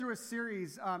through a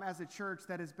series as a church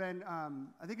that has been,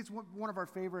 I think it's one of our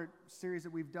favorite series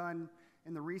that we've done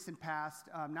in the recent past,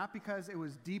 not because it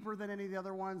was deeper than any of the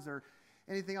other ones or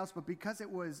anything else, but because it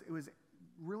was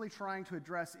really trying to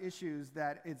address issues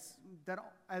that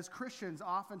as Christians,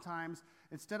 oftentimes,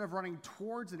 instead of running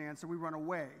towards an answer, we run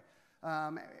away.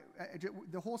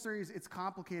 The whole series, it's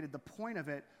complicated. The point of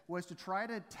it was to try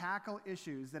to tackle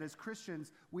issues that as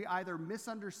Christians, we either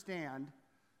misunderstand,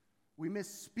 we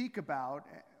misspeak about,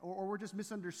 or we're just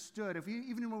misunderstood.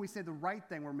 Even when we say the right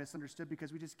thing, we're misunderstood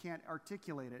because we just can't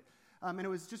articulate it. And it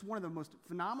was just one of the most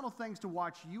phenomenal things to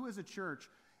watch you as a church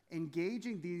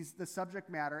engaging the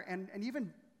subject matter and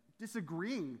even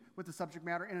disagreeing with the subject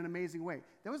matter in an amazing way.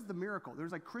 That was the miracle. There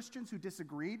was like Christians who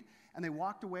disagreed, and they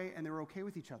walked away, and they were okay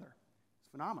with each other. It's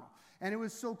phenomenal. And it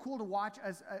was so cool to watch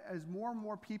as more and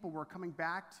more people were coming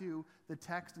back to the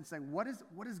text and saying, what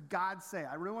does God say?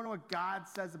 I really want to know what God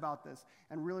says about this,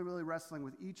 and really, really wrestling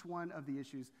with each one of the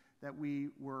issues that we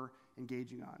were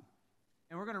engaging on.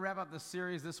 And we're going to wrap up this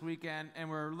series this weekend, and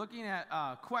we're looking at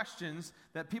questions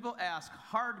that people ask,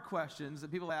 hard questions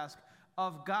that people ask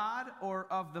of God or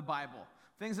of the Bible.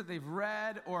 Things that they've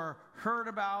read or heard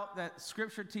about that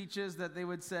Scripture teaches that they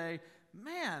would say,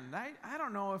 man, I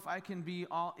don't know if I can be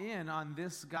all in on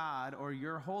this God or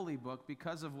your holy book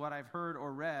because of what I've heard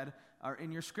or read or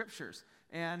in your Scriptures.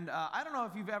 And I don't know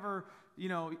if you've ever,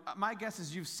 my guess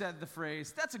is you've said the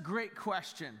phrase, that's a great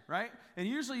question, right? And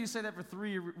usually you say that for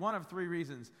one of three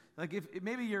reasons. Like if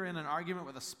maybe you're in an argument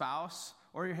with a spouse,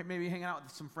 or you're maybe hanging out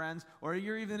with some friends, or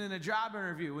you're even in a job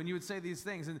interview when you would say these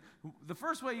things. And the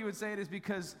first way you would say it is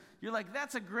because you're like,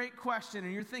 that's a great question,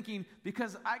 and you're thinking,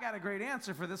 because I got a great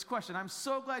answer for this question. I'm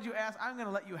so glad you asked. I'm going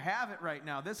to let you have it right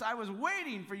now. I was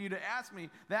waiting for you to ask me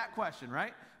that question,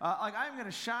 right? I'm going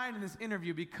to shine in this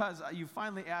interview because you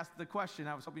finally asked the question.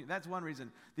 I was hoping that's one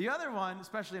reason. The other one,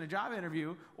 especially in a job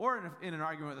interview or in an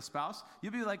argument with a spouse,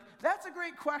 you'll be like, that's a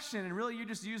great question, and really you're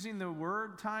just using the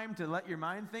word time to let your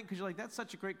mind think because you're like, that's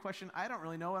such a great question. I don't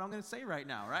really know what I'm going to say right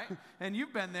now, right? And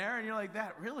you've been there, and you're like,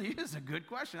 that really is a good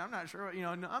question. I'm not sure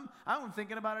what, I'm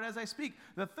thinking about it as I speak.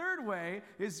 The third way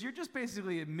is you're just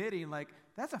basically admitting, like,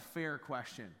 that's a fair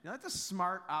question. That's a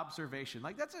smart observation.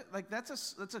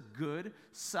 That's a good,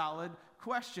 solid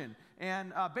question.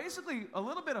 And basically, a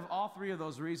little bit of all three of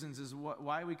those reasons is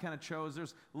why we kind of chose.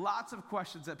 There's lots of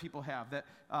questions that people have that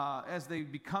as they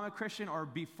become a Christian or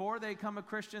before they become a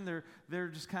Christian, they're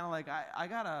just kind of like, I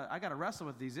gotta wrestle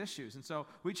with these issues. And so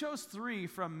we chose three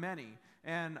from many.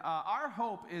 And our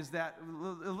hope is that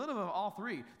a little of all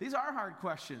three. These are hard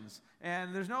questions.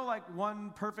 And there's no like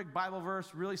one perfect Bible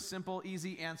verse, really simple,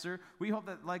 easy answer. We hope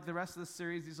that like the rest of this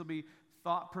series, these will be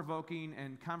thought-provoking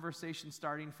and conversation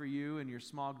starting for you and your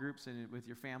small groups and with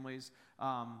your families.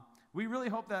 We really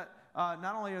hope that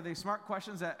not only are they smart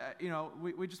questions that,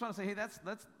 we just want to say, hey, that's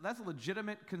a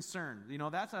legitimate concern.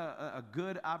 That's a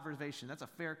good observation. That's a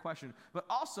fair question. But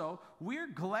also, we're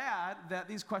glad that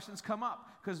these questions come up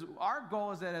because our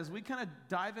goal is that as we kind of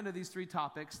dive into these three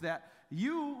topics, that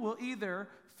you will either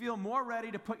feel more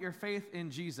ready to put your faith in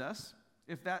Jesus,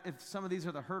 if some of these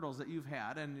are the hurdles that you've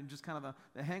had and just kind of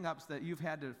the hang-ups that you've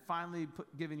had to finally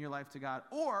giving your life to God,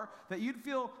 or that you'd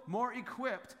feel more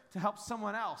equipped to help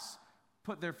someone else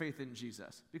put their faith in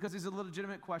Jesus. Because these are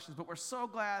legitimate questions, but we're so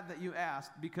glad that you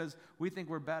asked because we think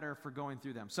we're better for going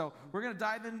through them. So we're going to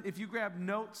dive in. If you grab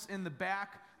notes in the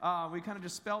back, we kind of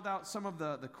just spelled out some of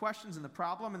the questions and the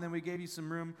problem, and then we gave you some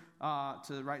room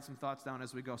to write some thoughts down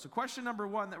as we go. So question number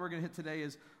one that we're going to hit today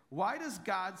is, why does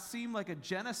God seem like a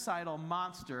genocidal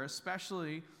monster,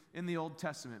 especially in the Old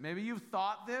Testament? Maybe you've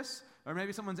thought this, or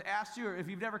maybe someone's asked you, or if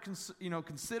you've never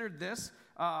considered this,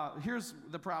 here's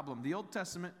the problem. The Old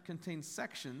Testament contains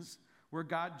sections where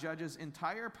God judges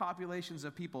entire populations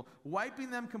of people,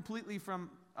 wiping them completely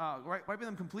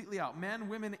out, men,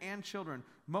 women, and children,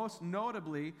 most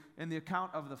notably in the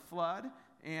account of the flood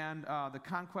and the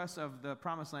conquest of the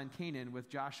promised land, Canaan, with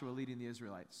Joshua leading the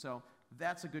Israelites. So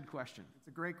that's a good question. It's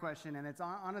a great question, and it's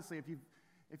honestly,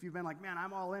 if you've been like, man,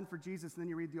 I'm all in for Jesus, and then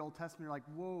you read the Old Testament, you're like,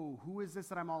 whoa, who is this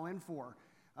that I'm all in for?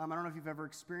 I don't know if you've ever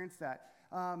experienced that.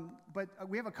 But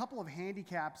we have a couple of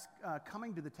handicaps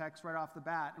coming to the text right off the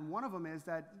bat, and one of them is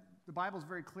that the Bible is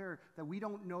very clear that we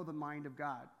don't know the mind of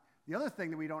God. The other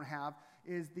thing that we don't have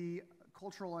is the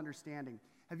cultural understanding.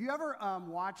 Have you ever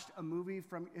watched a movie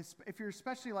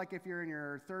especially if you're in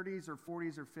your 30s or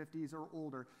 40s or 50s or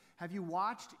older, have you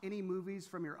watched any movies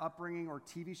from your upbringing or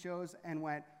TV shows and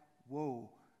went, whoa,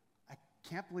 I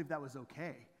can't believe that was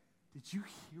okay. Did you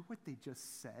hear what they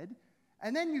just said?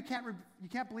 And then you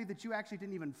can't believe that you actually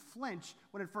didn't even flinch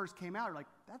when it first came out. You're like,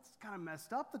 that's kind of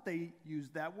messed up that they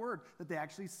used that word, that they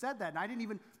actually said that. And I didn't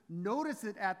even notice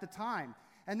it at the time.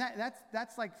 And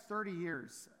that's like 30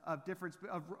 years of difference,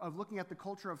 of looking at the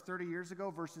culture of 30 years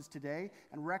ago versus today,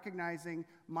 and recognizing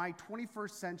my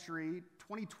 21st century,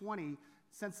 2020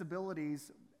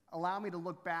 sensibilities allow me to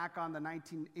look back on the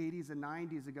 1980s and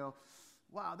 90s and go,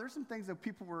 wow, there's some things that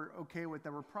people were okay with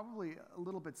that were probably a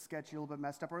little bit sketchy, a little bit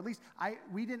messed up, or at least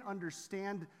we didn't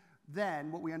understand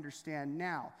then what we understand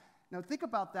now. Now think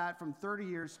about that from 30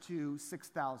 years to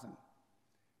 6,000. Do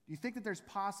you think that there's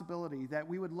possibility that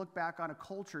we would look back on a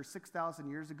culture 6,000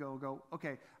 years ago and go,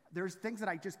 okay, there's things that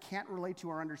I just can't relate to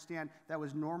or understand that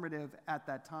was normative at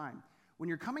that time? When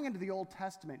you're coming into the Old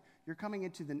Testament, you're coming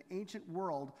into an ancient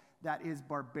world that is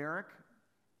barbaric,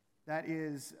 that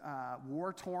is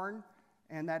war-torn,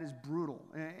 and that is brutal.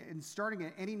 And starting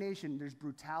in any nation, there's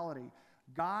brutality.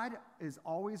 God is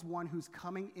always one who's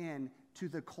coming in to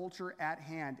the culture at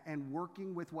hand and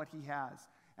working with what he has.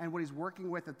 And what he's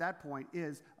working with at that point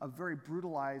is a very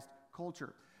brutalized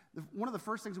culture. One of the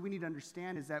first things we need to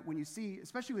understand is that when you see,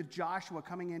 especially with Joshua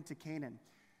coming into Canaan,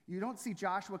 you don't see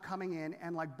Joshua coming in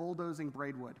and like bulldozing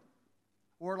Braidwood.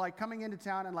 Or like coming into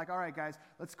town and like, all right, guys,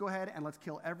 let's go ahead and let's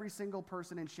kill every single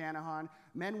person in Shanahan,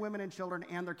 men, women, and children,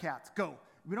 and their cats. Go.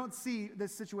 We don't see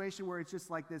this situation where it's just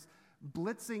like this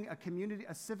blitzing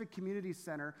a civic community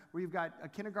center where you've got a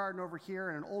kindergarten over here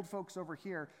and an old folks over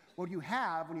here. What you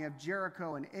have when you have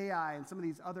Jericho and Ai and some of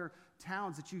these other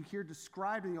towns that you hear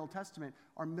described in the Old Testament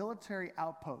are military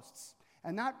outposts.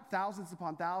 And not thousands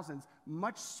upon thousands,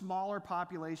 much smaller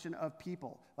population of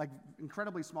people, like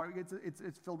incredibly small.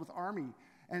 It's filled with army,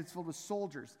 and it's filled with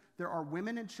soldiers. There are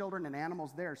women and children and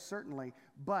animals there, certainly,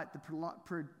 but the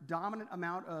predominant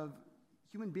amount of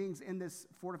human beings in this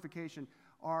fortification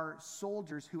are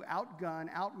soldiers who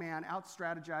outgun, outman,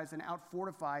 outstrategize, and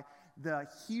outfortify the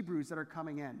Hebrews that are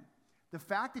coming in. The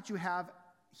fact that you have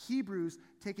Hebrews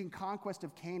taking conquest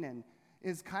of Canaan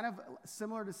is kind of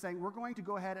similar to saying, we're going to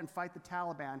go ahead and fight the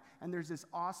Taliban, and there's this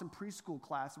awesome preschool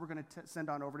class we're going to send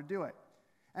on over to do it.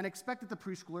 And expect that the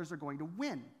preschoolers are going to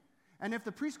win. And if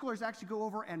the preschoolers actually go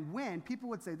over and win, people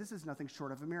would say this is nothing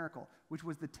short of a miracle, which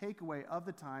was the takeaway of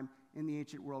the time in the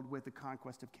ancient world with the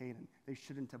conquest of Canaan. They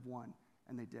shouldn't have won,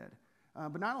 and they did.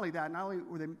 But not only that, not only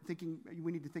were they thinking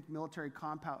we need to think military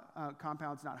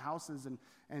compounds, not houses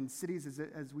and cities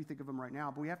as we think of them right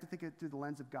now, but we have to think it through the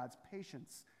lens of God's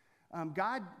patience.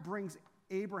 God brings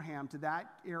Abraham to that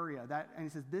area, and he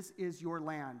says, this is your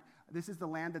land. This is the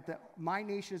land that my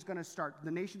nation is going to start,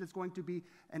 the nation that's going to be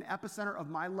an epicenter of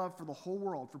my love for the whole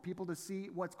world, for people to see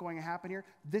what's going to happen here.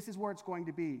 This is where it's going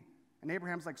to be. And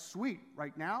Abraham's like, sweet,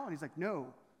 right now? And he's like,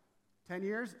 no. 10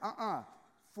 years?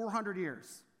 400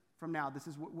 years from now, this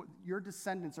is what your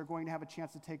descendants are going to have a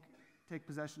chance to take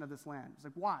possession of this land. He's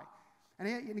like, why?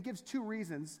 And he gives two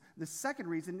reasons. The second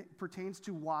reason pertains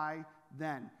to why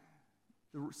then.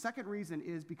 The second reason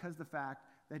is because the fact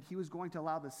that he was going to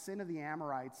allow the sin of the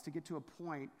Amorites to get to a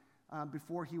point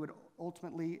before he would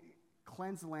ultimately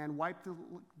cleanse the land, wipe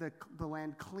the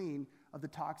land clean of the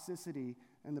toxicity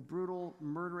and the brutal,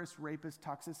 murderous, rapist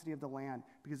toxicity of the land.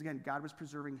 Because again, God was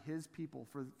preserving his people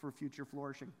for future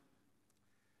flourishing.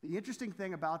 The interesting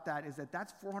thing about that is that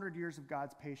that's 400 years of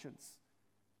God's patience.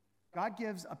 God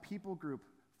gives a people group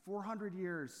 400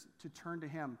 years to turn to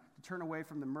him, to turn away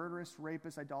from the murderous,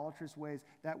 rapist, idolatrous ways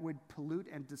that would pollute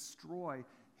and destroy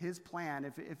his plan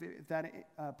if that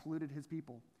polluted his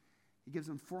people. He gives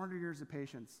them 400 years of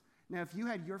patience. Now, if you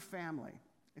had your family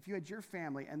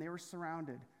and they were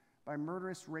surrounded by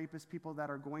murderous, rapist people that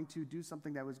are going to do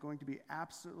something that was going to be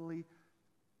absolutely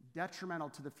detrimental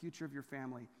to the future of your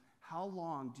family, how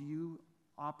long do you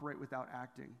operate without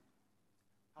acting?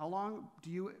 How long do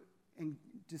you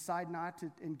decide not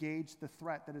to engage the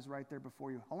threat that is right there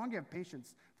before you? How long do you have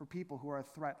patience for people who are a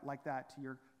threat like that to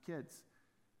your kids?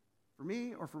 For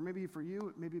me, or maybe for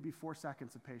you, maybe it'd be 4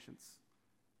 seconds of patience.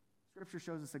 Scripture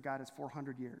shows us that God has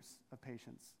 400 years of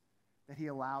patience that he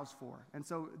allows for. And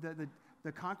so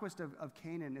the conquest of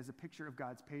Canaan is a picture of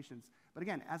God's patience. But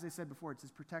again, as I said before, it's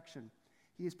his protection.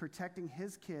 He is protecting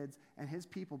his kids and his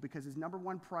people because his number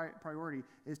one priority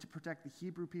is to protect the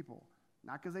Hebrew people,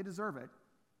 not because they deserve it.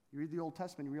 You read the Old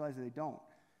Testament, you realize that they don't.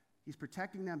 He's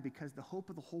protecting them because the hope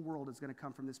of the whole world is going to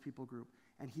come from this people group.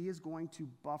 And he is going to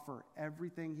buffer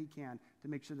everything he can to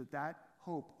make sure that that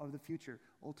hope of the future,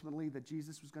 ultimately that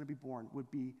Jesus was going to be born, would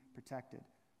be protected.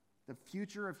 The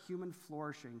future of human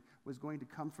flourishing was going to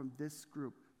come from this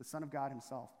group, the Son of God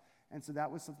himself. And so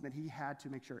that was something that he had to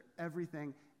make sure every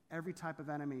type of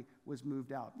enemy was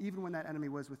moved out, even when that enemy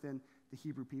was within the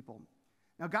Hebrew people.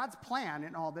 Now, God's plan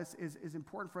in all this is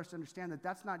important for us to understand that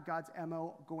that's not God's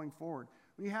MO going forward.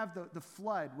 When you have the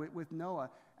flood with Noah,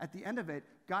 at the end of it,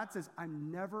 God says,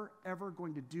 I'm never, ever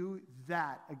going to do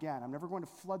that again. I'm never going to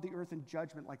flood the earth in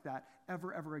judgment like that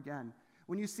ever, ever again.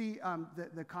 When you see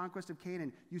the conquest of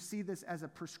Canaan, you see this as a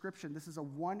prescription. This is a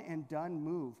one-and-done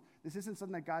move. This isn't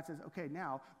something that God says, okay,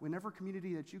 now, whenever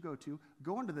community that you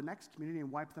go into the next community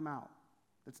and wipe them out.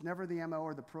 That's never the MO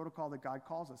or the protocol that God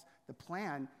calls us. The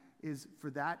plan is for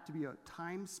that to be a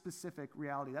time-specific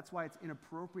reality. That's why it's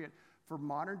inappropriate for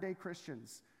modern-day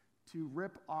Christians to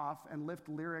rip off and lift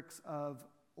lyrics of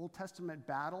Old Testament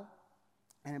battle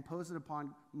and impose it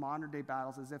upon modern-day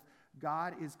battles as if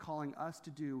God is calling us to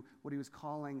do what he was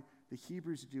calling the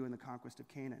Hebrews to do in the conquest of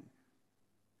Canaan.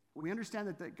 We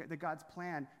understand that God's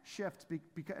plan shifts,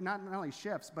 because not only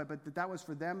shifts, but that was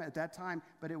for them at that time,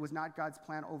 but it was not God's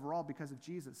plan overall because of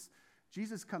Jesus.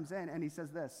 Jesus comes in and he says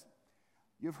this,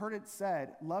 you've heard it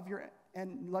said, love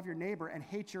your neighbor and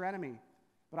hate your enemy.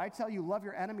 But I tell you, love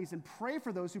your enemies and pray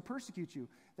for those who persecute you,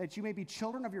 that you may be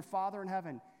children of your Father in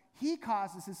heaven. He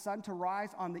causes his sun to rise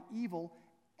on the evil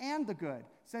and the good,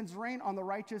 sends rain on the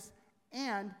righteous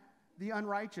and the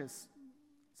unrighteous.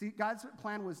 See, God's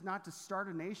plan was not to start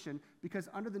a nation because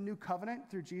under the new covenant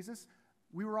through Jesus,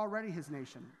 we were already his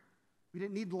nation. We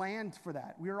didn't need land for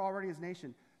that. We were already his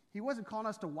nation. He wasn't calling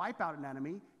us to wipe out an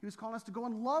enemy. He was calling us to go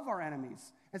and love our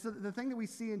enemies. And so the thing that we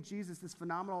see in Jesus, this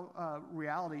phenomenal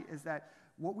reality, is that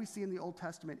what we see in the Old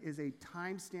Testament is a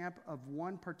timestamp of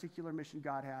one particular mission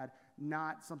God had,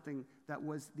 not something that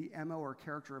was the MO or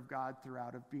character of God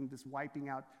throughout, of being this wiping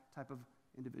out type of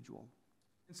individual.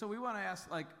 And so we want to ask,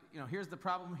 here's the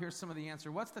problem, here's some of the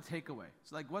answer. What's the takeaway?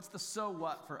 So, what's the so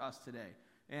what for us today?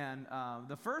 And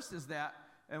the first is that,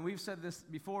 and we've said this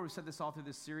before, we've said this all through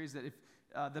this series, that if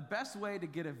the best way to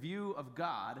get a view of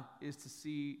God is to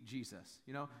see Jesus.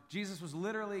 Jesus was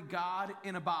literally God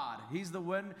in a bod. He's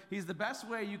the best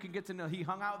way you can get to know. He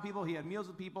hung out with people, he had meals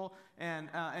with people,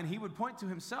 and he would point to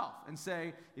himself and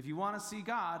say, if you want to see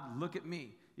God, look at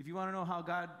me. If you want to know how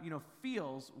God,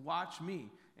 feels, watch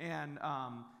me.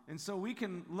 And so we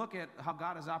can look at how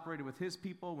God has operated with his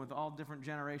people, with all different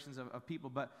generations of people,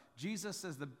 but Jesus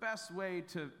says the best way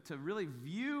to really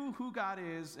view who God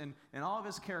is and all of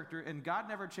his character, and God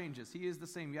never changes. He is the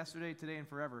same yesterday, today, and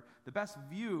forever. The best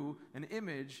view and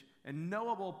image and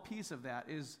knowable piece of that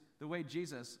is the way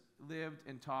Jesus lived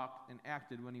and talked and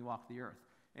acted when he walked the earth.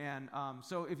 And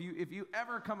so if you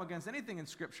ever come against anything in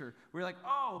Scripture where you're like,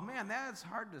 oh man, that's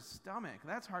hard to stomach,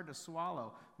 that's hard to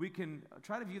swallow, we can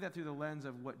try to view that through the lens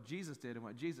of what Jesus did and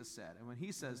what Jesus said. And when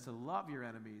he says to love your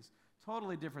enemies,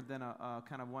 totally different than a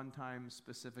kind of one-time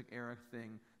specific era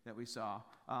thing that we saw.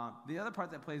 The other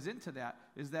part that plays into that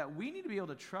is that we need to be able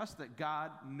to trust that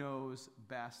God knows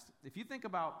best. If you think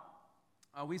about,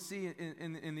 we see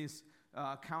in these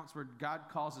accounts where God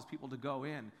calls his people to go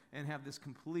in and have this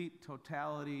complete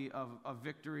totality of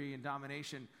victory and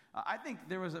domination. I think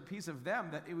there was a piece of them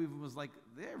that it was like,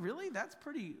 really? That's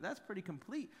pretty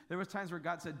complete. There was times where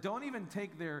God said, don't even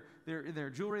take their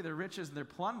jewelry, their riches, and their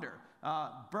plunder.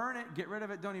 Burn it, get rid of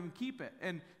it, don't even keep it.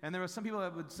 And there were some people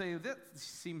that would say, that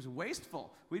seems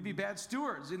wasteful. We'd be bad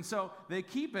stewards. And so they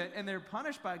keep it, and they're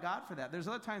punished by God for that. There's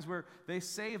other times where they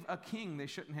save a king they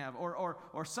shouldn't have,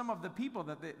 or some of the people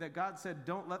that God said,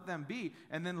 don't let them be.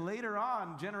 And then later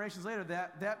on, generations later,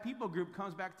 that people group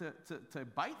comes back to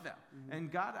bite them. Mm-hmm.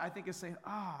 And God, I think, is saying,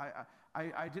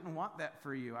 I didn't want that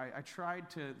for you. I tried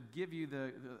to give you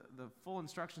the full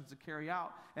instructions to carry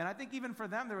out. And I think even for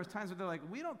them, there was times where they're like,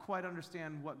 we don't quite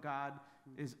understand what God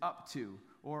is up to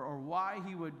or why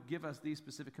he would give us these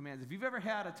specific commands. If you've ever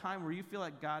had a time where you feel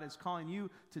like God is calling you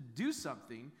to do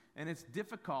something and it's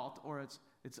difficult or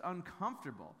it's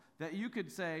uncomfortable, that you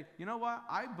could say, you know what?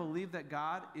 I believe that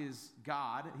God is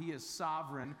God. He is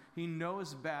sovereign. He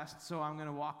knows best, so I'm going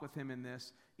to walk with him in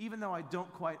this, even though I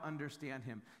don't quite understand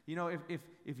him.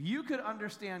 If you could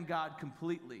understand God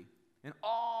completely and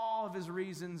all of his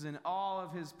reasons and all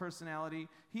of his personality,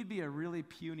 he'd be a really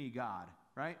puny God,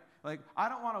 right? Like, I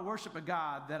don't want to worship a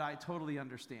God that I totally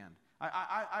understand.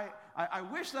 I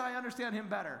wish that I understand him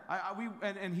better.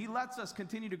 And he lets us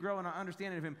continue to grow in our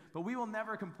understanding of him, but we will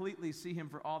never completely see him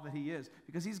for all that he is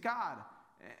because he's God,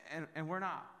 and we're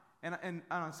not. And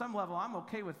on some level, I'm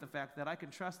okay with the fact that I can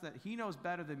trust that he knows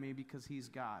better than me because he's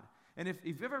God. And if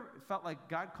you've ever felt like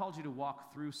God called you to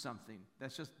walk through something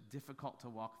that's just difficult to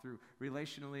walk through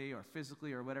relationally or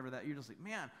physically or whatever, that you're just like,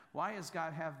 man, why does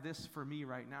God have this for me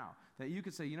right now? That you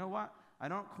could say, you know what? I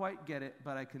don't quite get it,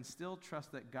 but I can still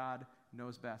trust that God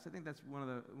knows best. I think that's one of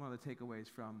the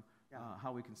takeaways from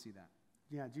how we can see that.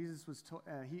 Yeah, Jesus was,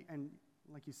 and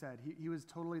like you said, he was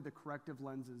totally the corrective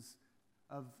lenses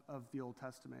of the Old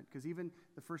Testament, because even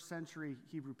the first century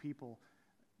Hebrew people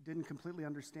didn't completely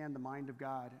understand the mind of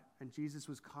God, and Jesus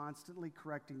was constantly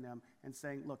correcting them and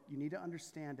saying, look, you need to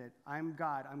understand it. I'm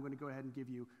God. I'm going to go ahead and give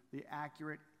you the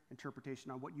accurate interpretation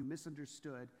on what you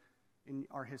misunderstood in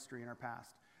our history, in our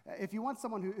past. If you want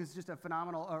someone who is just a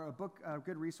phenomenal, or a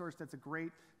good resource that's a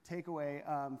great takeaway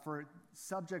for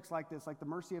subjects like this, like the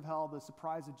mercy of hell, the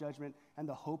surprise of judgment, and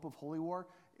the hope of holy war,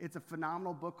 it's a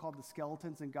phenomenal book called The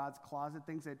Skeletons in God's Closet,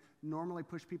 things that normally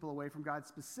push people away from God,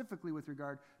 specifically with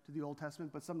regard to the Old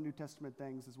Testament, but some New Testament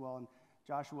things as well. And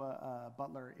Joshua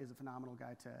Butler is a phenomenal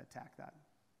guy to attack that.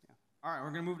 Yeah. All right,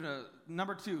 we're going to move to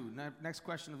number 2, next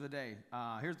question of the day.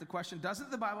 Here's the question.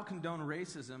 Doesn't the Bible condone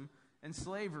racism and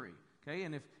slavery? Okay,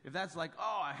 and if that's like,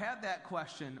 oh, I had that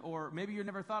question, or maybe you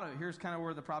never thought of it, here's kind of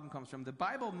where the problem comes from. The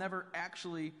Bible never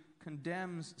actually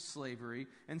condemns slavery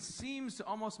and seems to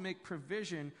almost make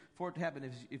provision for it to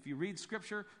happen. If you read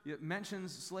Scripture, it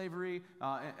mentions slavery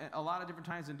a lot of different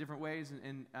times in different ways,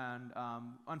 and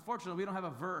unfortunately, we don't have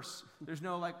a verse. There's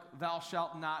no, like, thou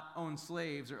shalt not own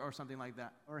slaves or something like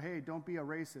that. Or, hey, don't be a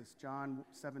racist, John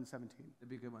 7:17. That'd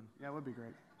be a good one. Yeah, it would be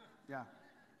great. Yeah.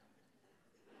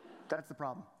 That's the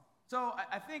problem. So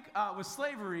I think with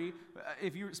slavery,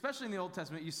 if you, especially in the Old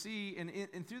Testament, you see,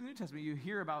 and through the New Testament, you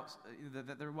hear about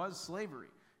that there was slavery.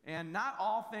 And not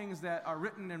all things that are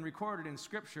written and recorded in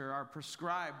Scripture are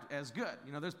prescribed as good.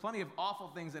 You know, there's plenty of awful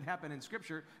things that happen in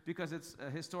Scripture because it's a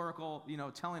historical,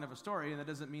 telling of a story, and that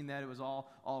doesn't mean that it was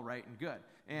all right and good.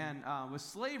 And with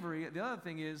slavery, the other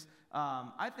thing is,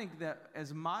 I think that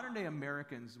as modern-day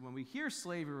Americans, when we hear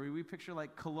slavery, we picture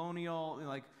like colonial,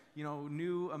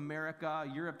 new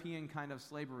America, European kind of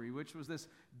slavery, which was this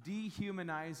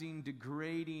dehumanizing,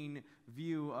 degrading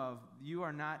view of you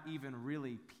are not even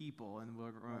really people, and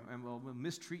we'll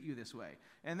mistreat you this way.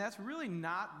 And that's really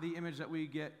not the image that we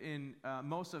get in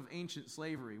most of ancient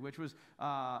slavery, which was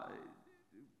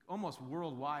almost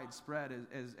worldwide spread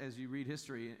as you read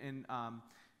history. And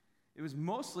it was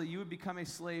mostly you would become a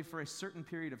slave for a certain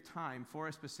period of time for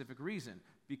a specific reason,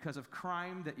 because of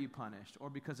crime that you punished or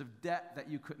because of debt that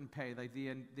you couldn't pay, like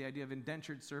the idea of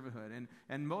indentured servanthood.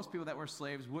 And most people that were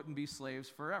slaves wouldn't be slaves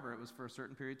forever. It was for a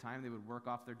certain period of time. They would work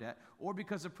off their debt, or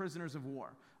because of prisoners of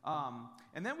war.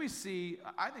 And then we see,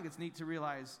 I think it's neat to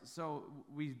realize, so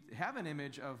we have an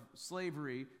image of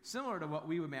slavery similar to what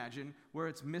we imagine, where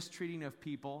it's mistreating of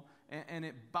people, and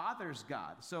it bothers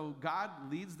God. So God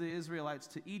leads the Israelites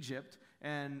to Egypt,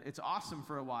 and it's awesome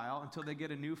for a while until they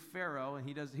get a new Pharaoh, and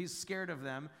he's scared of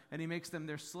them, and he makes them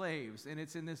their slaves. And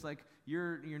it's in this, like,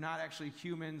 you're not actually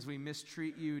humans, we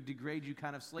mistreat you, degrade you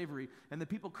kind of slavery. And the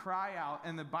people cry out,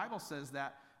 and the Bible says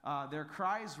that their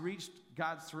cries reached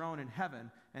God's throne in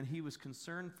heaven, and he was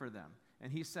concerned for them.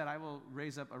 And he said, I will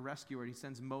raise up a rescuer. And he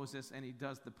sends Moses, and he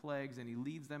does the plagues, and he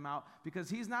leads them out,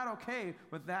 because he's not okay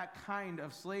with that kind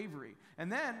of slavery.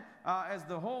 And then, as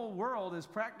the whole world is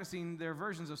practicing their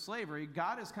versions of slavery,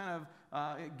 God is kind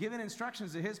of given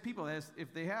instructions to his people, as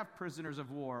if they have prisoners of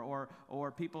war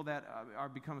or people that are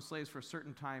become slaves for a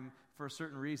certain time for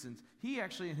certain reasons, he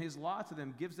actually, in his law to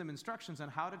them, gives them instructions on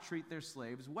how to treat their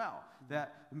slaves well.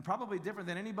 That probably different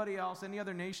than anybody else, any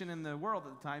other nation in the world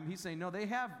at the time. He's saying, no, they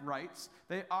have rights.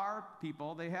 They are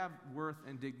people. They have worth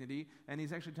and dignity. And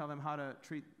he's actually telling them how to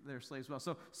treat their slaves well.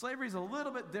 So slavery is a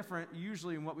little bit different,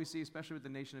 usually, in what we see, especially with the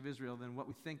nation of Israel, than what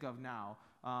we think of now.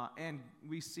 And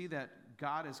we see that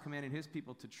God is commanding his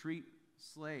people to treat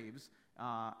slaves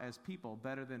as people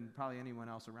better than probably anyone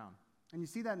else around. And you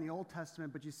see that in the Old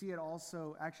Testament, but you see it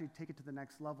also actually take it to the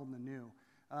next level in the New.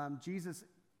 Jesus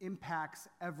impacts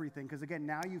everything, because again,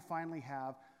 now you finally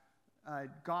have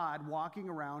God walking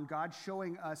around, God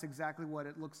showing us exactly what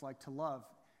it looks like to love,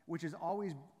 which is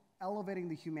always elevating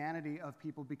the humanity of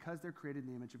people because they're created in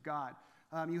the image of God.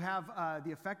 You have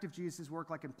the effect of Jesus' work,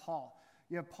 like in Paul.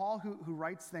 You have Paul who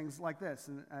writes things like this,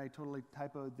 and I totally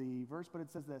typoed the verse, but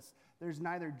it says this: there's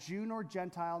neither Jew nor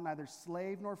Gentile, neither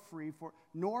slave nor free,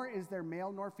 nor is there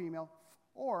male nor female,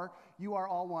 or you are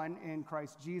all one in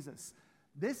Christ Jesus.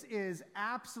 This is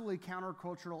absolutely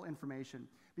countercultural information,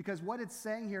 because what it's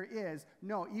saying here is,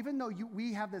 no, even though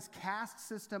we have this caste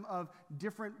system of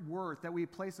different worth that we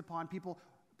place upon people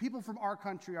from our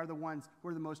country are the ones who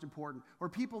are the most important, or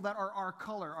people that are our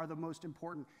color are the most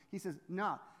important. He says,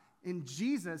 no. In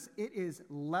Jesus, it is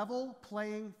level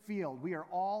playing field. We are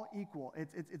all equal.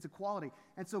 It's equality.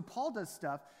 And so Paul does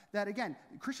stuff that, again,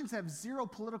 Christians have zero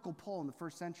political pull in the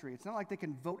first century. It's not like they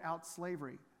can vote out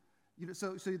slavery.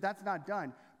 So that's not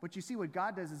done. But you see what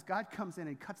God does is God comes in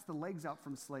and cuts the legs out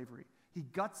from slavery. He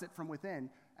guts it from within,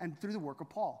 and through the work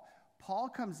of Paul. Paul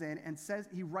comes in and says,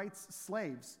 he writes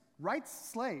slaves,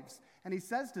 and he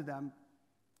says to them,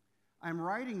 I'm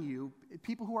writing you,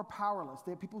 people who are powerless,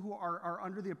 people who are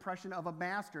under the oppression of a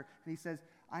master. And he says,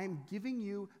 I am giving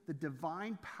you the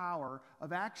divine power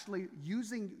of actually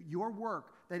using your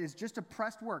work that is just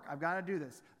oppressed work. I've got to do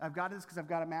this. I've got this because I've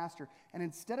got a master. And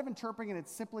instead of interpreting it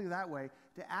simply that way,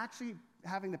 to actually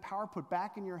having the power put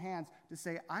back in your hands to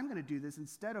say, I'm going to do this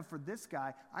instead of for this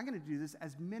guy, I'm going to do this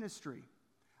as ministry.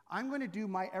 I'm going to do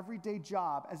my everyday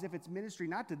job as if it's ministry,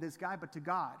 not to this guy, but to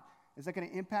God. Is that going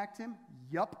to impact him?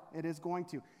 Yup, it is going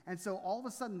to. And so all of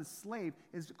a sudden, the slave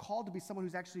is called to be someone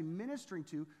who's actually ministering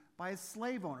to by a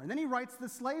slave owner. And then he writes the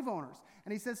slave owners.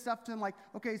 And he says stuff to them like,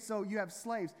 okay, so you have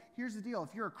slaves. Here's the deal.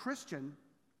 If you're a Christian,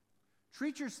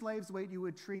 treat your slaves the way you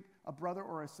would treat a brother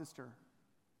or a sister.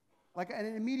 Like an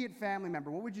immediate family member.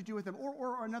 What would you do with them?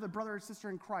 Or another brother or sister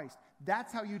in Christ.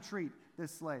 That's how you treat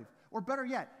this slave. Or better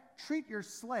yet, treat your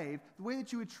slave the way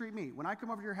that you would treat me. When I come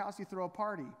over to your house, you throw a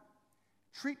party.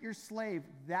 Treat your slave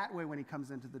that way when he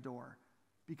comes into the door,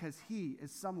 because he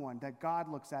is someone that God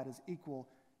looks at as equal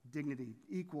dignity,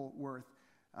 equal worth.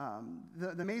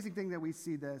 The amazing thing that we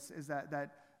see this is that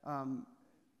and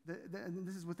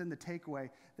this is within the takeaway,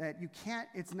 that you can't,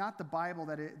 it's not the Bible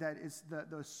that is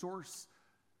the source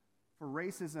for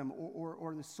racism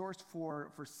or the source for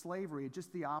slavery,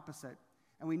 just the opposite.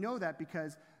 And we know that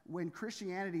because when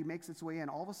Christianity makes its way in,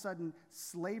 all of a sudden,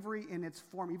 slavery in its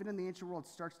form, even in the ancient world,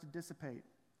 starts to dissipate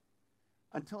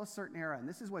until a certain era. And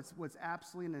this is what's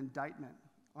absolutely an indictment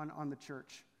on the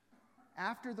church.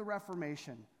 After the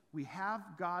Reformation, we have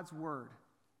God's Word.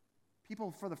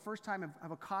 People, for the first time,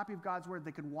 have a copy of God's Word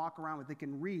they can walk around with, they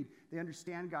can read, they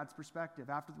understand God's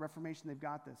perspective. After the Reformation, they've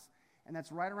got this. And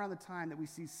that's right around the time that we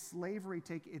see slavery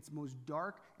take its most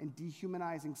dark and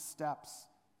dehumanizing steps.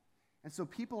 And so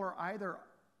people are either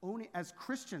owning, as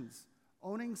Christians,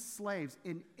 owning slaves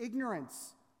in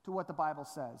ignorance to what the Bible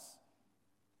says.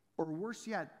 Or worse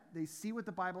yet, they see what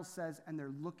the Bible says and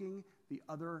they're looking the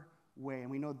other way.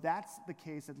 And we know that's the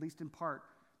case, at least in part,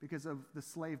 because of the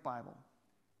slave Bible.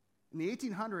 In the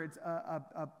 1800s,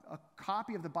 a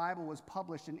copy of the Bible was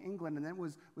published in England and then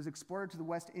was exported to the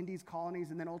West Indies colonies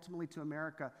and then ultimately to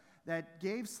America, that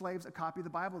gave slaves a copy of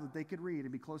the Bible that they could read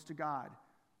and be close to God.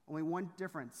 Only one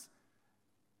difference.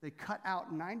 They cut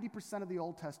out 90% of the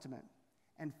Old Testament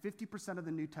and 50% of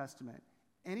the New Testament.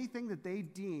 Anything that they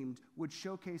deemed would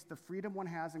showcase the freedom one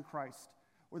has in Christ,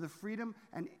 or the freedom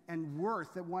and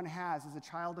worth that one has as a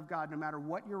child of God, no matter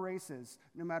what your race is,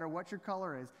 no matter what your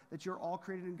color is, that you're all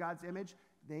created in God's image.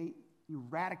 They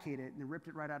eradicated it and ripped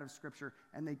it right out of Scripture,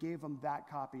 and they gave them that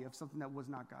copy of something that was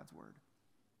not God's Word.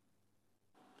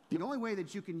 The only way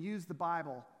that you can use the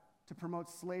Bible to promote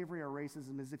slavery or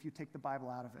racism is if you take the Bible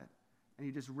out of it and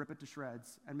you just rip it to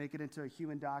shreds and make it into a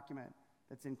human document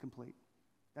that's incomplete.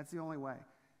 That's the only way.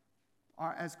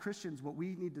 As Christians, what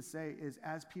we need to say is,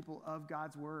 as people of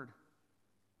God's Word,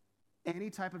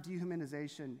 any type of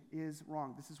dehumanization is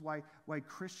wrong. This is why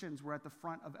Christians were at the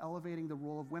front of elevating the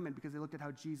role of women, because they looked at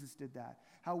how Jesus did that.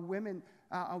 How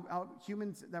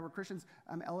humans that were Christians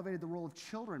elevated the role of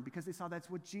children, because they saw that's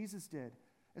what Jesus did.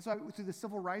 And so through the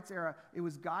civil rights era, it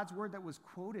was God's Word that was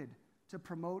quoted to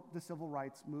promote the civil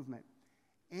rights movement.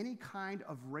 Any kind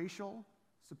of racial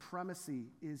supremacy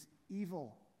is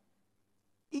evil.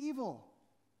 Evil.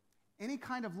 Any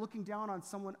kind of looking down on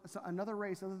another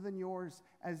race other than yours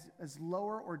as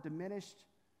lower or diminished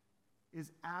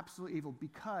is absolutely evil,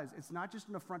 because it's not just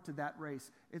an affront to that race,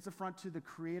 it's an affront to the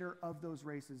creator of those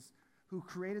races, who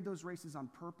created those races on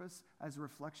purpose as a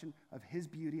reflection of his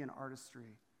beauty and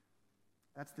artistry.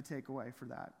 That's the takeaway for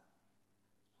that.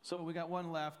 So we got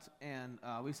one left, and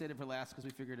we saved it for last because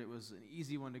we figured it was an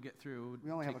easy one to get through.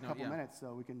 We only have a couple minutes,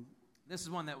 so we can... This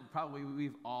is one that probably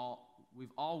we've all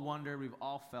wondered, we've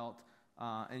all felt,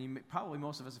 and probably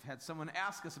most of us have had someone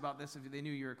ask us about this if they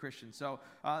knew you were a Christian. So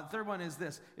the third one is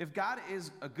this: if God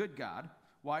is a good God,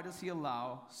 why does he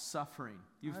allow suffering?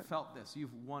 You've felt this,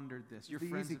 you've wondered this. Your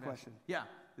friends easy question. Yeah,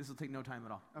 this will take no time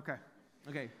at all.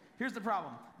 Okay, here's the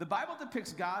problem. The Bible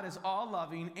depicts God as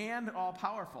all-loving and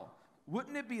all-powerful.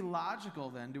 Wouldn't it be logical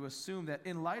then to assume that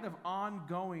in light of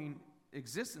ongoing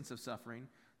existence of suffering,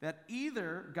 that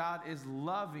either God is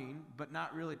loving but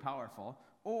not really powerful,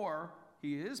 or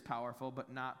he is powerful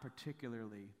but not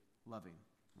particularly loving?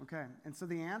 Okay, and so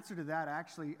the answer to that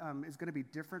actually is going to be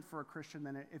different for a Christian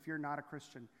than if you're not a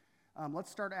Christian. Let's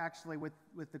start actually with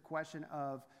the question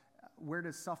of where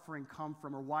does suffering come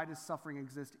from, or why does suffering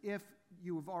exist if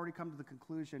you have already come to the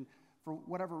conclusion, for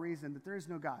whatever reason, that there is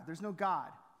no God. There's no God,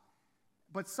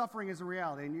 but suffering is a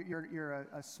reality, and you're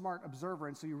a smart observer,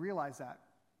 and so you realize that.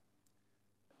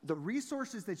 The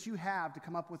resources that you have to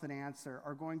come up with an answer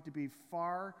are going to be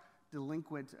far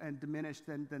delinquent and diminished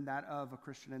than that of a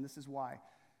Christian, and this is why.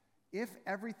 if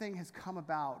everything has come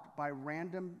about by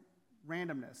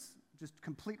randomness, just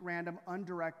complete random,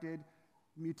 undirected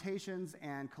mutations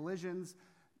and collisions,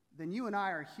 then you and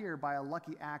I are here by a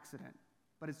lucky accident,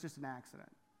 but it's just an accident.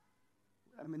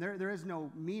 I mean, there is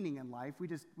no meaning in life.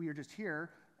 We are just here,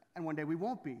 and one day we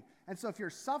won't be. And so if you're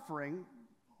suffering,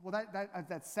 well,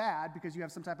 that's sad because you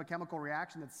have some type of chemical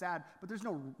reaction that's sad, but there's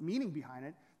no meaning behind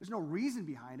it. There's no reason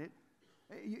behind it.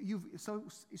 So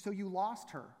you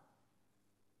lost her.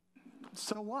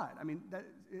 So what? I mean,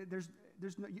 there's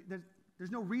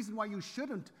no reason why you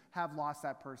shouldn't have lost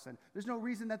that person. There's no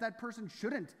reason that person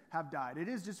shouldn't have died. It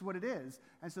is just what it is.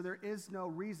 And so there is no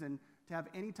reason to have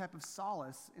any type of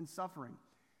solace in suffering.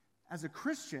 As a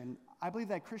Christian, I believe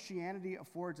that Christianity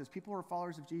affords us, people who are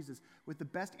followers of Jesus, with the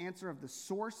best answer of the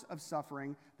source of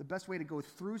suffering, the best way to go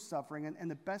through suffering,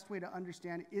 and the best way to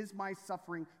understand, is my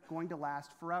suffering going to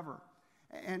last forever?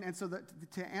 And so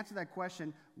to answer that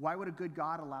question, why would a good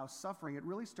God allow suffering? It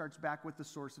really starts back with the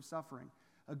source of suffering.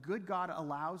 A good God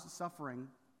allows suffering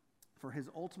for his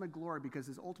ultimate glory, because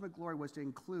his ultimate glory was to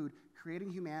include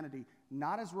creating humanity,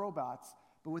 not as robots,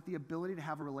 but with the ability to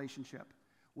have a relationship.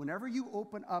 Whenever you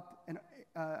open up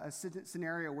a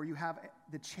scenario where you have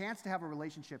the chance to have a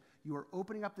relationship, you are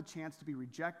opening up the chance to be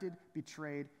rejected,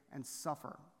 betrayed, and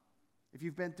suffer. If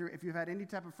you've had any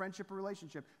type of friendship or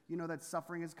relationship, you know that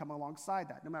suffering has come alongside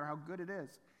that, no matter how good it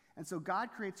is. And so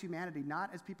God creates humanity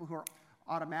not as people who are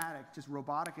automatic, just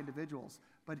robotic individuals,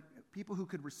 but people who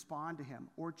could respond to him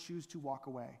or choose to walk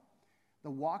away. The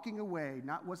walking away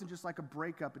wasn't just like a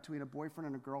breakup between a boyfriend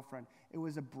and a girlfriend. It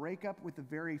was a breakup with the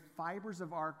very fibers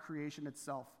of our creation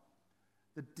itself.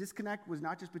 The disconnect was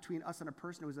not just between us and a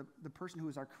person, it was the person who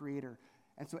is our creator.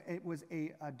 And so it was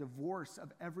a divorce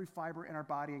of every fiber in our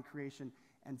body and creation,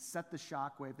 and set the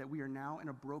shockwave that we are now in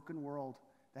a broken world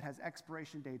that has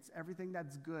expiration dates. Everything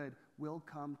that's good will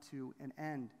come to an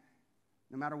end,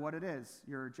 no matter what it is.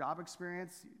 Your job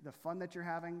experience, the fun that you're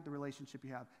having, the relationship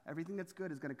you have. Everything that's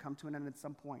good is going to come to an end at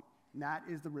some point. And that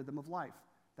is the rhythm of life.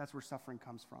 That's where suffering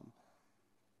comes from.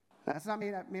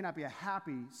 May not be a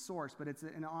happy source, but it's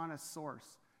an honest source.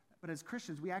 But as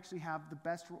Christians, we actually have the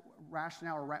best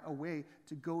rationale or a way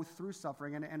to go through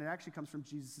suffering, and it actually comes from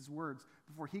Jesus' words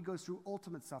before he goes through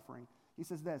ultimate suffering. He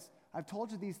says this, I've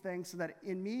told you these things so that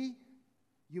in me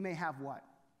you may have what?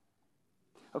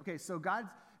 Okay, so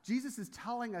Jesus is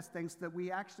telling us things so that we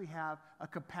actually have a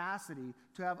capacity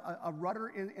to have a rudder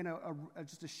in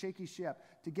just a shaky ship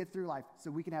to get through life so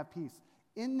we can have peace.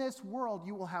 In this world,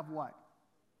 you will have what?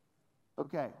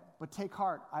 Okay, but take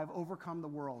heart, I've overcome the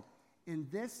world. In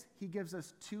this, he gives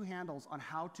us two handles on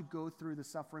how to go through the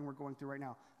suffering we're going through right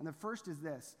now. And the first is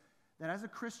this, that as a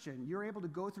Christian, you're able to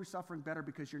go through suffering better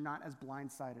because you're not as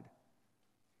blindsided.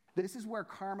 This is where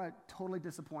karma totally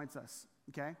disappoints us,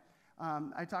 okay?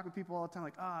 I talk with people all the time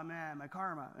like, oh man, my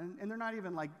karma. And they're not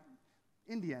even like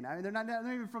Indian. I mean, they're not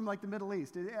even from like the Middle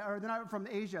East, or they're not from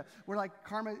Asia, where like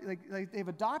karma, like they've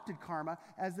adopted karma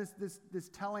as this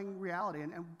telling reality.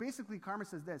 And basically karma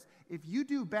says this, if you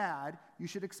do bad, you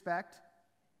should expect.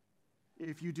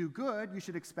 If you do good, you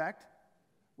should expect,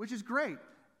 which is great.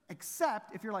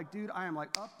 Except if you're like, dude, I am like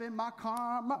up in my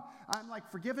karma. I'm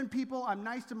like forgiving people. I'm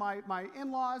nice to my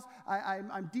in-laws.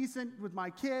 I'm decent with my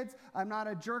kids. I'm not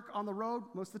a jerk on the road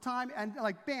most of the time. And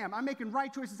like, bam, I'm making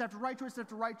right choices after right choice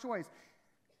after right choice.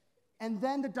 And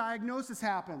then the diagnosis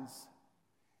happens.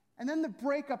 And then the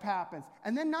breakup happens.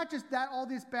 And then not just that, all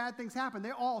these bad things happen.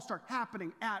 They all start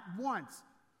happening at once.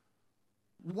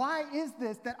 Why is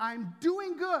this that I'm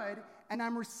doing good and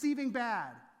I'm receiving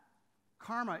bad?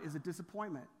 Karma is a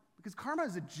disappointment. Because karma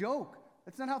is a joke.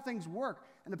 That's not how things work.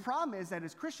 And the problem is that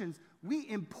as Christians, we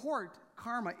import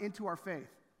karma into our faith.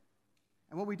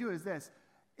 And what we do is this.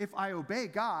 If I obey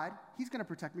God, he's going to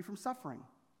protect me from suffering.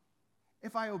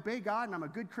 If I obey God and I'm a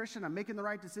good Christian, I'm making the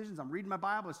right decisions, I'm reading my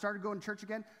Bible, I started going to church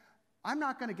again, I'm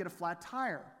not going to get a flat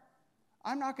tire.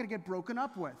 I'm not going to get broken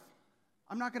up with.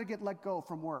 I'm not going to get let go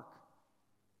from work.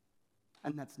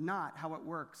 And that's not how it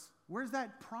works. Where's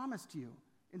that promised to you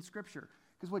in Scripture?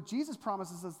 Because what Jesus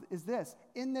promises us is this.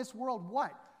 In this world,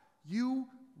 what? You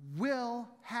will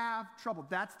have trouble.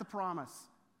 That's the promise.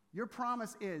 Your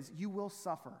promise is you will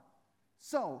suffer.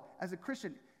 So, as a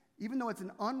Christian, even though it's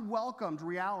an unwelcomed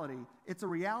reality, it's a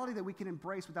reality that we can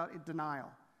embrace without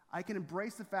denial. I can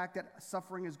embrace the fact that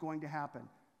suffering is going to happen.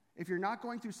 If you're not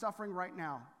going through suffering right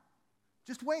now,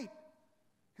 just wait.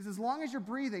 Because as long as you're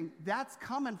breathing, that's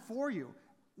coming for you.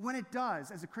 When it does,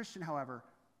 as a Christian, however,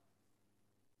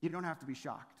 you don't have to be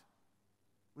shocked.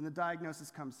 When the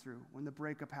diagnosis comes through, when the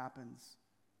breakup happens,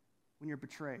 when you're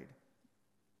betrayed,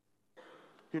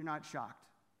 you're not shocked.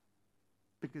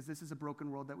 Because this is a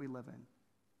broken world that we live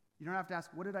in. You don't have to ask,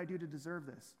 what did I do to deserve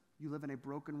this? You live in a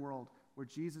broken world where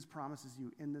Jesus promises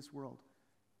you in this world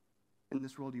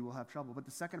you will have trouble. But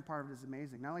the second part of it is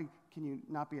amazing. Not only can you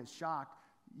not be as shocked,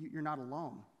 you're not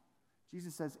alone.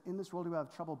 Jesus says, in this world you will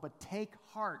have trouble, but take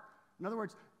heart. In other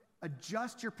words,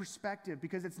 adjust your perspective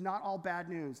because it's not all bad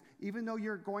news. Even though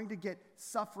you're going to get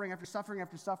suffering after suffering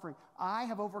after suffering, I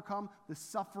have overcome the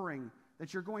suffering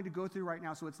that you're going to go through right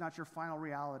now, so it's not your final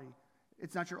reality.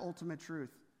 It's not your ultimate truth.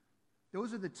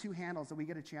 Those are the two handles that we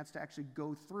get a chance to actually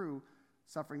go through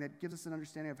suffering that gives us an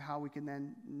understanding of how we can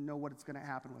then know what's going to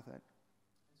happen with it.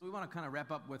 So we want to kind of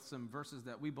wrap up with some verses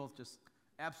that we both just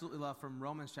absolutely love from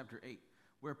Romans chapter 8.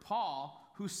 Where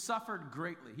Paul, who suffered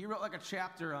greatly, he wrote like a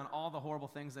chapter on all the horrible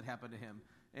things that happened to him.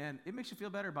 And it makes you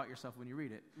feel better about yourself when you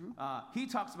read it. He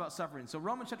talks about suffering. So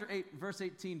Romans chapter 8, verse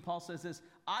 18, Paul says this,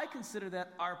 I consider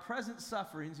that our present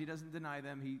sufferings, he doesn't deny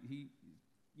them, he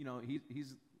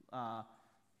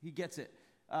gets it.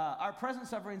 Our present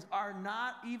sufferings are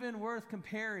not even worth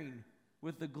comparing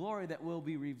with the glory that will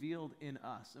be revealed in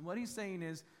us. And what he's saying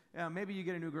is, maybe you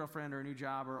get a new girlfriend or a new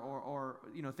job or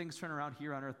things turn around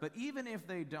here on earth. But even if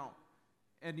they don't,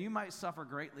 and you might suffer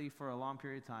greatly for a long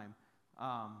period of time,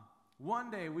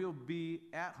 one day we'll be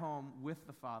at home with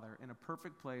the Father in a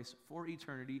perfect place for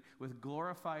eternity with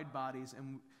glorified bodies.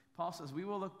 And Paul says we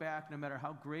will look back no matter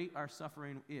how great our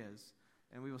suffering is,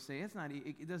 and we will say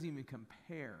it doesn't even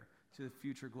compare to the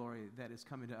future glory that is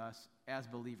coming to us as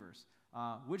believers,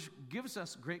 which gives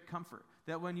us great comfort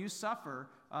that when you suffer,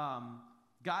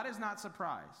 God is not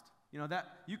surprised. That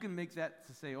you can make that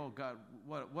to say, oh, God,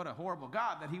 what a horrible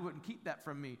God that he wouldn't keep that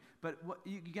from me. But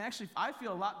you can actually, I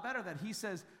feel a lot better that he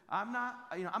says,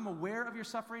 I'm aware of your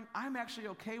suffering. I'm actually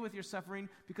okay with your suffering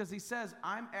because he says,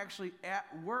 I'm actually at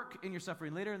work in your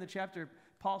suffering. Later in the chapter,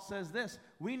 Paul says this,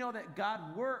 we know that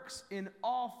God works in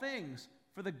all things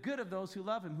for the good of those who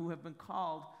love him, who have been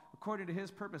called according to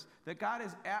his purpose. That God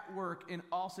is at work in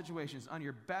all situations, on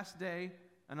your best day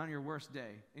and on your worst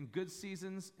day, in good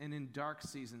seasons and in dark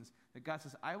seasons, that God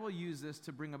says, I will use this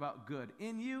to bring about good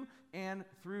in you and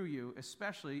through you,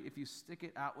 especially if you stick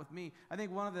it out with me. I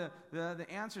think one of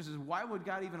the answers is why would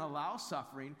God even allow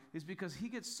suffering is because he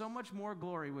gets so much more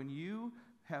glory when you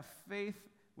have faith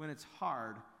when it's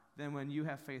hard than when you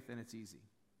have faith and it's easy.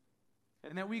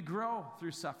 And that we grow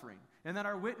through suffering, and that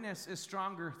our witness is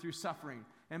stronger through suffering.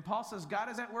 And Paul says God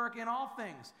is at work in all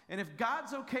things, and if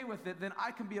God's okay with it, then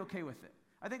I can be okay with it.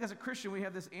 I think as a Christian, we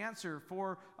have this answer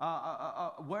for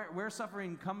where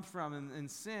suffering comes from and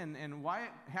sin and why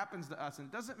it happens to us. And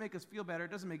it doesn't make us feel better.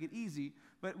 It doesn't make it easy.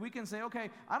 But we can say,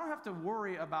 okay, I don't have to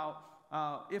worry about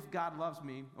if God loves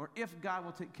me or if God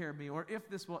will take care of me or if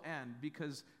this will end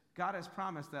because God has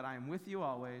promised that I am with you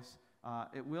always.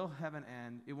 It will have an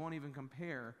end. It won't even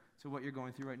compare to what you're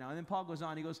going through right now. And then Paul goes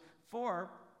on. He goes,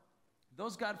 for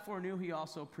those God foreknew, he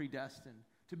also predestined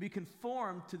to be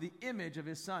conformed to the image of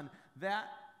his Son, that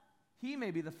he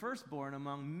may be the firstborn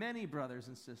among many brothers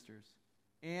and sisters.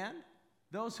 And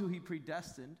those who he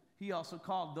predestined, he also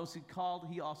called. Those he called,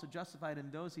 he also justified.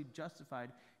 And those he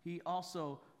justified, he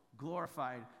also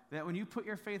glorified. That when you put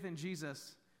your faith in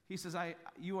Jesus, he says, I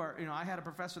had a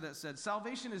professor that said,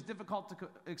 salvation is difficult to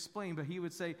explain, but he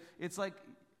would say, it's like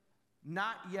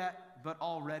not yet, but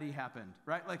already happened,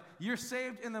 right? Like you're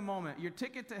saved in the moment. Your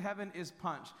ticket to heaven is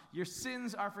punched. Your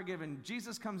sins are forgiven.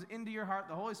 Jesus comes into your heart.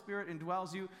 The Holy Spirit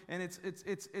indwells you, and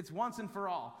it's once and for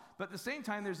all. But at the same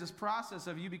time, there's this process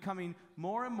of you becoming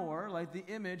more and more like the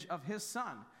image of his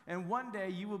Son. And one day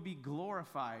you will be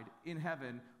glorified in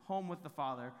heaven, home with the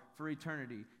Father for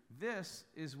eternity. This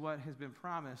is what has been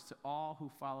promised to all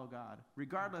who follow God,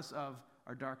 regardless of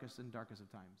our darkest and darkest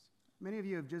of times. Many of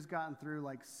you have just gotten through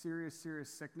like serious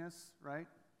sickness, right?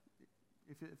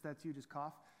 If that's you, just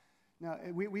cough. Now,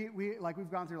 we've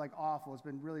gone through like awful. It's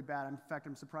been really bad. In fact,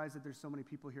 I'm surprised that there's so many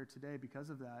people here today because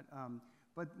of that.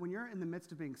 But when you're in the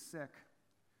midst of being sick,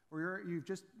 or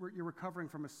you're recovering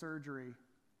from a surgery,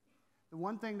 the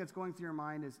one thing that's going through your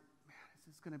mind is, man,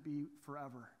 is this going to be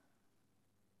forever?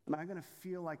 Am I going to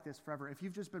feel like this forever? If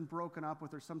you've just been broken up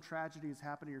with or some tragedy has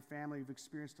happened to your family, you've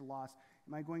experienced a loss,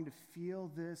 am I going to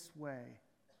feel this way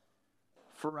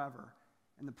forever?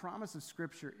 And the promise of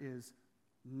Scripture is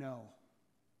no.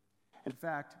 In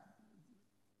fact,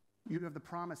 you have the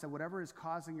promise that whatever is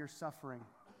causing your suffering,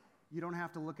 you don't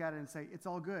have to look at it and say, it's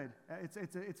all good.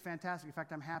 It's fantastic. In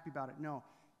fact, I'm happy about it. No.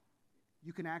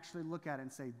 You can actually look at it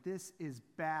and say, this is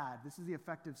bad. This is the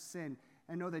effect of sin.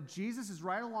 And know that Jesus is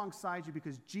right alongside you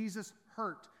because Jesus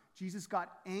hurt. Jesus got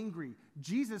angry.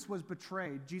 Jesus was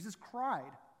betrayed. Jesus cried.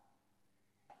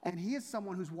 And he is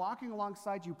someone who's walking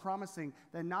alongside you, promising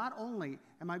that not only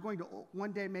am I going to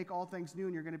one day make all things new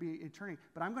and you're going to be eternity,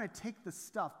 but I'm going to take the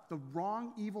stuff, the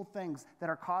wrong, evil things that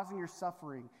are causing your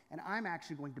suffering, and I'm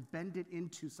actually going to bend it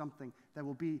into something that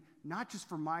will be not just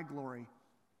for my glory,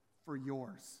 for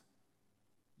yours.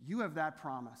 You have that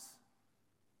promise.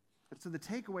 And so the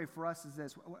takeaway for us is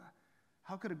this: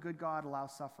 how could a good God allow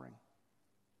suffering?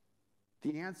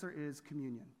 The answer is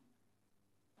communion.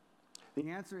 The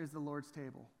answer is the Lord's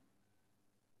table.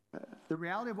 The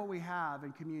reality of what we have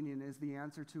in communion is the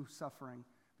answer to suffering,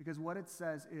 because what it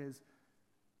says is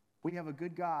we have a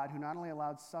good God who not only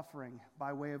allowed suffering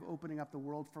by way of opening up the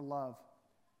world for love,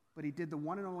 but he did the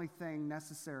one and only thing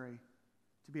necessary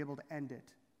to be able to end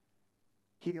it.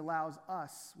 He allows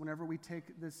us, whenever we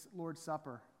take this Lord's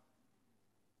Supper,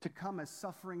 to come as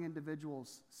suffering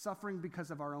individuals, suffering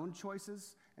because of our own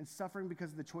choices, and suffering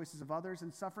because of the choices of others,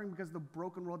 and suffering because of the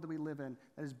broken world that we live in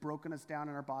that has broken us down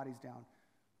and our bodies down.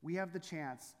 We have the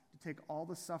chance to take all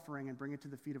the suffering and bring it to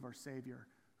the feet of our Savior,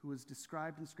 who is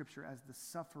described in Scripture as the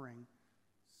suffering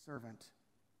servant.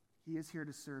 He is here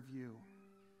to serve you.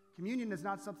 Communion is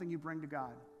not something you bring to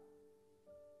God.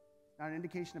 Not an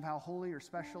indication of how holy or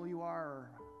special you are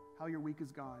or how your week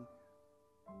has gone.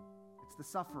 It's the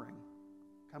suffering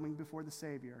coming before the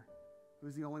Savior, who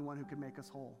is the only one who can make us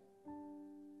whole.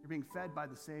 You're being fed by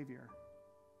the Savior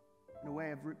in a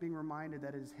way of being reminded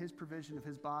that it is his provision of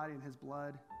his body and his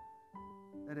blood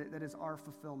that is our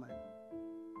fulfillment.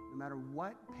 No matter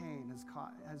what pain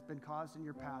has been caused in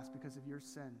your past because of your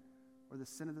sin or the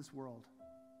sin of this world,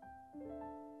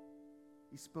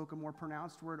 he spoke a more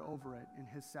pronounced word over it in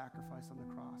his sacrifice on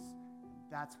the cross.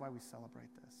 That's why we celebrate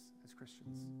this as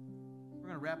Christians. We're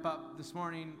going to wrap up this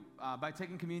morning by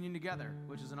taking communion together,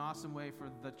 which is an awesome way for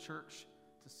the church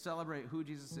to celebrate who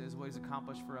Jesus is, what he's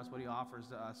accomplished for us, what he offers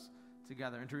to us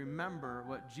together, and to remember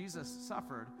what Jesus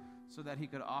suffered so that he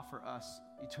could offer us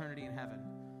eternity in heaven.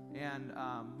 And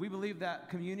we believe that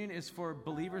communion is for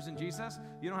believers in Jesus.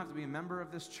 You don't have to be a member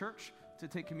of this church to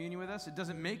take communion with us. It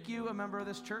doesn't make you a member of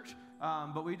this church,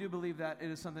 but we do believe that it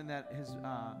is something that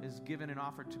is given and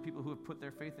offered to people who have put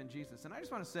their faith in Jesus. And I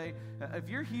just want to say, if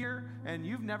you're here and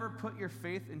you've never put your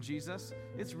faith in Jesus,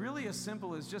 it's really as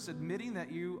simple as just admitting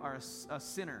that you are a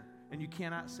sinner and you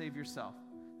cannot save yourself.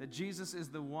 That Jesus is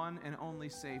the one and only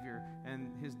Savior,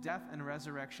 and his death and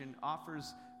resurrection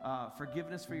offers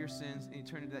forgiveness for your sins in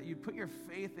eternity, that you put your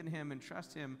faith in him and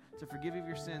trust him to forgive you of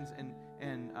your sins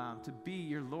and to be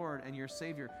your Lord and your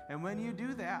Savior. And when you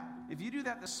do that, if you do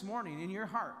that this morning in your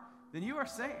heart, then you are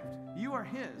saved. You are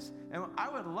his. And I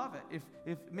would love it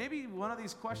if maybe one of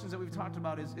these questions that we've talked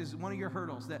about is one of your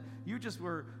hurdles, that you just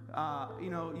were,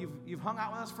 you've hung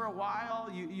out with us for a while,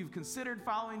 you've considered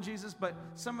following Jesus, but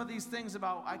some of these things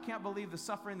about, I can't believe the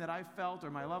suffering that I felt or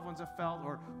my loved ones have felt,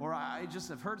 or I just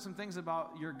have heard some things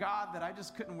about your God that I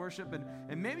just couldn't worship,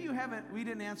 and maybe we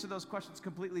didn't answer those questions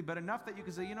completely, but enough that you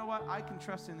can say, you know what, I can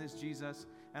trust in this Jesus,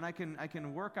 and I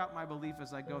can work out my belief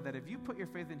as I go, that if you put your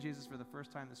faith in Jesus for the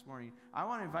first time this morning, I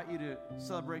want to invite you to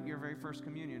celebrate your very first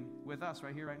communion with us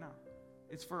right here, right now.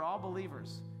 It's for all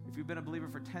believers. If you've been a believer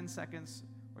for 10 seconds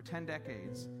or 10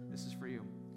 decades, this is for you.